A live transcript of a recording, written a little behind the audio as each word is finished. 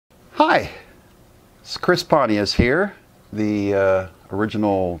Hi, it's Chris Pontius here, the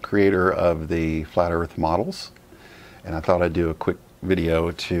original creator of the Flat Earth models, and I thought I'd do a quick video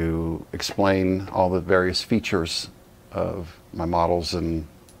to explain all the various features of my models and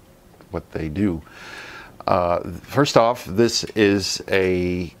what they do. First off, this is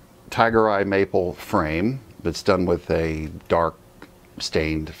a tiger eye maple frame that's done with a dark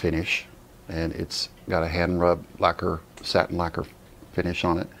stained finish, and it's got a hand rub lacquer, satin lacquer finish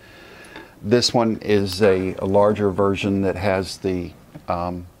on it. This one is a larger version that has the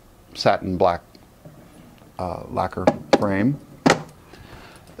satin black lacquer frame.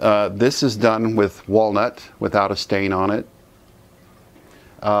 This is done with walnut without a stain on it.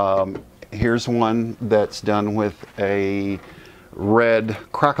 Here's one that's done with a red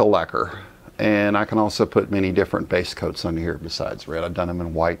crackle lacquer, and I can also put many different base coats on here besides red. I've done them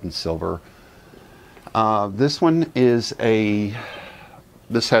in white and silver. This one is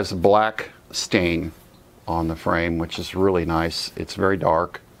this has a black stain on the frame, which is really nice. It's very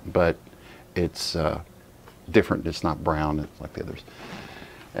dark, but it's different. It's not brown like the others.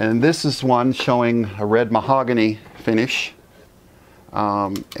 And this is one showing a red mahogany finish.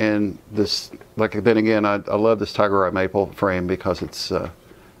 And this, then again, I love this tiger eye maple frame because it's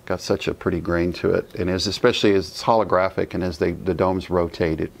got such a pretty grain to it, and especially as it's holographic, and as the domes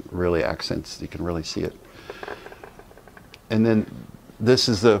rotate, it really accents. You can really see it. And then this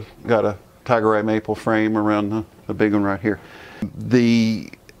is got a tiger eye maple frame around the big one right here. The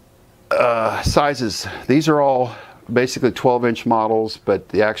sizes, these are all basically 12-inch models, but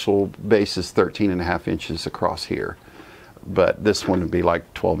the actual base is 13.5 inches across here. But this one would be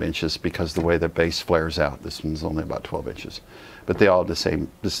like 12 inches because the way the base flares out. This one's only about 12 inches. But they all have the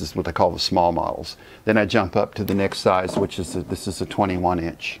same. This is what they call the small models. Then I jump up to the next size, which is this is a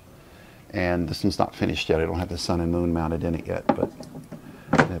 21-inch. And this one's not finished yet. I don't have the sun and moon mounted in it yet, but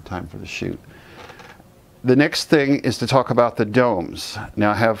I don't have time for the shoot. The next thing is to talk about the domes.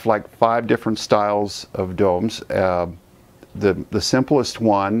 Now I have like 5 different styles of domes. The simplest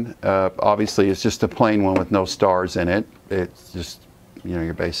one, obviously, is just a plain one with no stars in it. It's just, you know,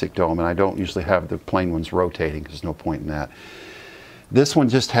 your basic dome, and I don't usually have the plain ones rotating because there's no point in that. This one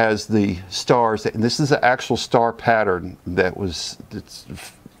just has the stars, and this is an actual star pattern that was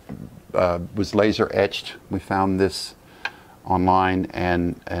laser etched. We found this online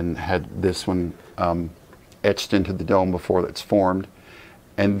and had this one etched into the dome before it's formed.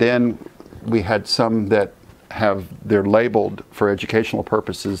 And then we had some that they're labeled for educational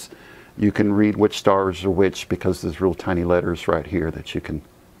purposes. You can read which stars are which because there's real tiny letters right here that you can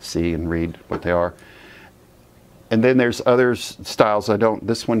see and read what they are. And then there's other styles.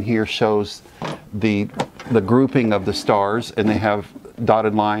 This one here shows the grouping of the stars, and they have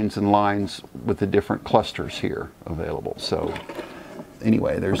dotted lines and lines with the different clusters here available. So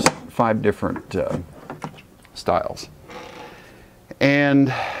anyway, there's 5 different styles.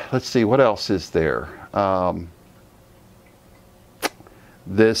 And let's see, what else is there?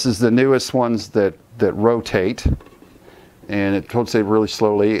 This is the newest ones that rotate, and it rotates really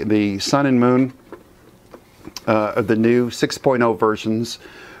slowly. The sun and moon are the new 6.0 versions,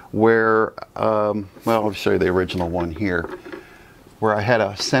 where well, I'll show you the original one here, where I had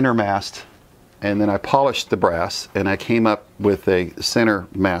a center mast, and then I polished the brass, and I came up with a center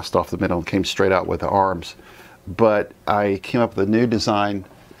mast off the middle and came straight out with the arms. But I came up with a new design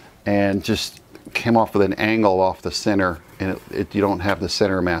and just came off with an angle off the center, and you don't have the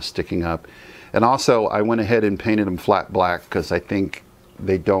center mast sticking up. And also I went ahead and painted them flat black because I think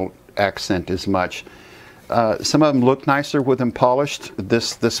they don't accent as much. Some of them look nicer with them polished.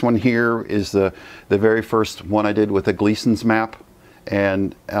 This one here is the very first one I did with a Gleason's map,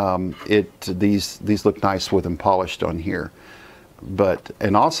 and these look nice with them polished on here.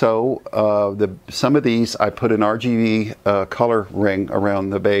 And also some of these I put an RGB color ring around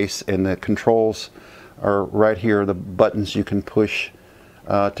the base, and the controls are right here, the buttons you can push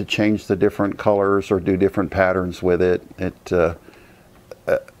to change the different colors or do different patterns with it.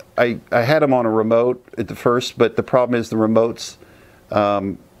 I had them on a remote at the first, but the problem is the remotes,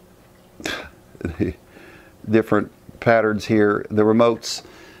 different patterns here, the remotes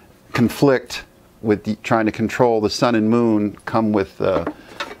conflict with trying to control the sun and moon come with the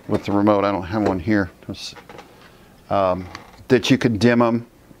remote. I don't have one here. That you could dim them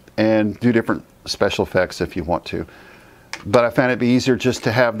and do different special effects if you want to. But I found it'd be easier just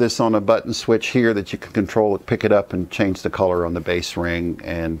to have this on a button switch here that you can control it, pick it up, and change the color on the base ring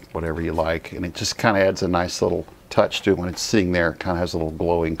and whatever you like. And it just kind of adds a nice little touch to it when it's sitting there. It kind of has a little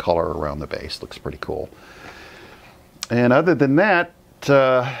glowing color around the base. Looks pretty cool. And other than that,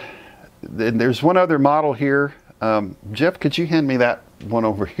 there's one other model here. Jeff, could you hand me that one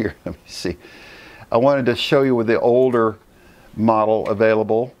over here. Let me see. I wanted to show you with the older model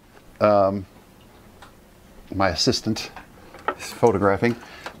available. My assistant is photographing.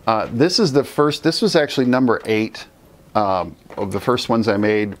 This is the first, this was actually number 8 of the first ones I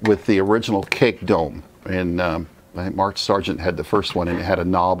made with the original cake dome. And I think Mark Sargent had the first one, and it had a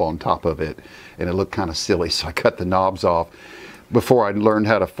knob on top of it, and it looked kind of silly, so I cut the knobs off. Before I learned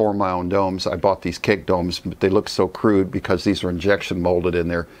how to form my own domes, I bought these cake domes, but they look so crude because these are injection molded and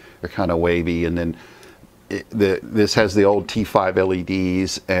they're kind of wavy. And then this has the old T5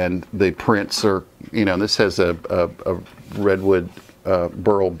 LEDs, and the prints are, you know, this has a redwood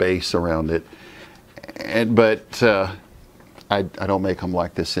burl base around it. But I don't make them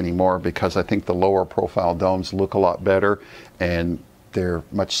like this anymore because I think the lower profile domes look a lot better and they're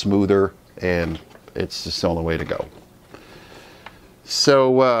much smoother, and it's just the only way to go.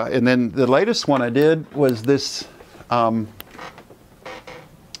 So, and then the latest one I did was this,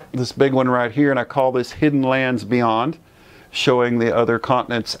 this big one right here, and I call this Hidden Lands Beyond, showing the other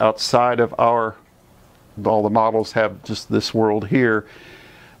continents outside of all the models have just this world here.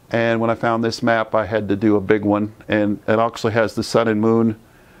 And when I found this map, I had to do a big one, and it actually has the sun and moon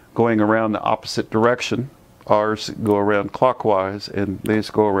going around the opposite direction. Ours go around clockwise, and these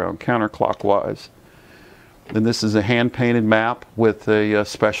go around counterclockwise. And this is a hand-painted map with a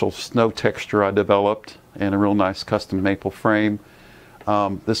special snow texture I developed and a real nice custom maple frame.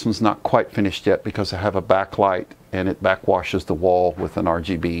 This one's not quite finished yet because I have a backlight, and it backwashes the wall with an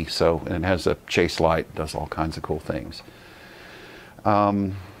RGB, so, and it has a chase light, does all kinds of cool things.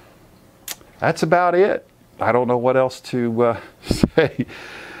 That's about it. I don't know what else to say.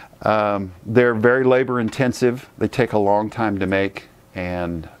 They're very labor intensive. They take a long time to make,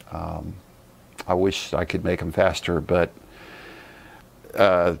 and I wish I could make them faster, but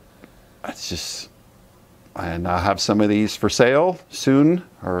it's just, and I have some of these for sale soon,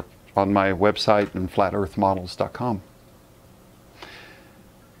 or on my website and FlatEarthModels.com.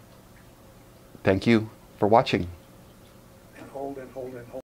 Thank you for watching. And hold and hold and hold.